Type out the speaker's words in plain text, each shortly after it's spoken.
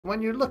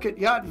When you look at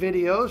yacht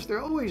videos, they're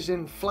always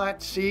in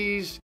flat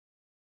seas,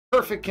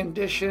 perfect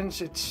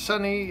conditions, it's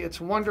sunny, it's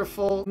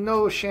wonderful,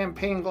 no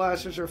champagne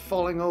glasses are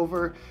falling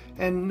over,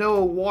 and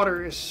no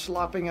water is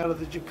slopping out of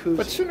the jacuzzi.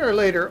 But sooner or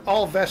later,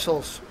 all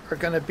vessels are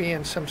going to be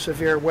in some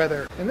severe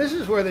weather. And this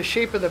is where the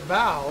shape of the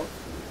bow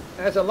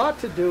has a lot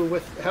to do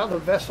with how the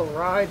vessel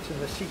rides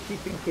and the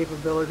seakeeping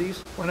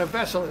capabilities. When a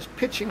vessel is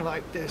pitching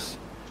like this,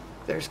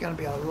 there's going to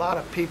be a lot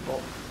of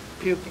people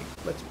puking.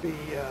 Let's be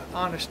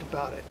honest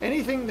about it.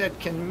 Anything that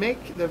can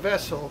make the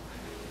vessel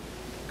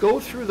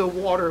go through the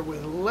water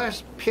with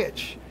less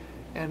pitch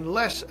and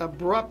less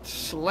abrupt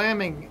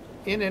slamming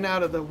in and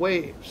out of the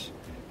waves,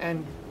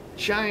 and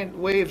giant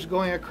waves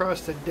going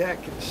across the deck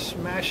and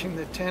smashing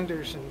the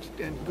tenders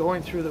and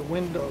going through the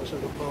windows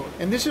of the boat.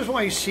 And this is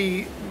why you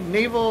see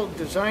naval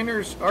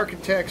designers,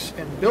 architects,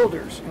 and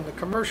builders in the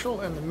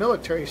commercial and the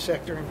military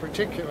sector in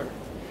particular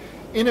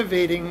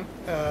innovating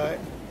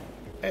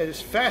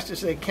as fast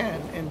as they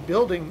can and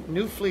building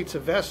new fleets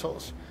of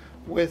vessels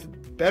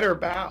with better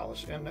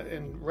bows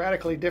and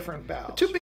radically different bows.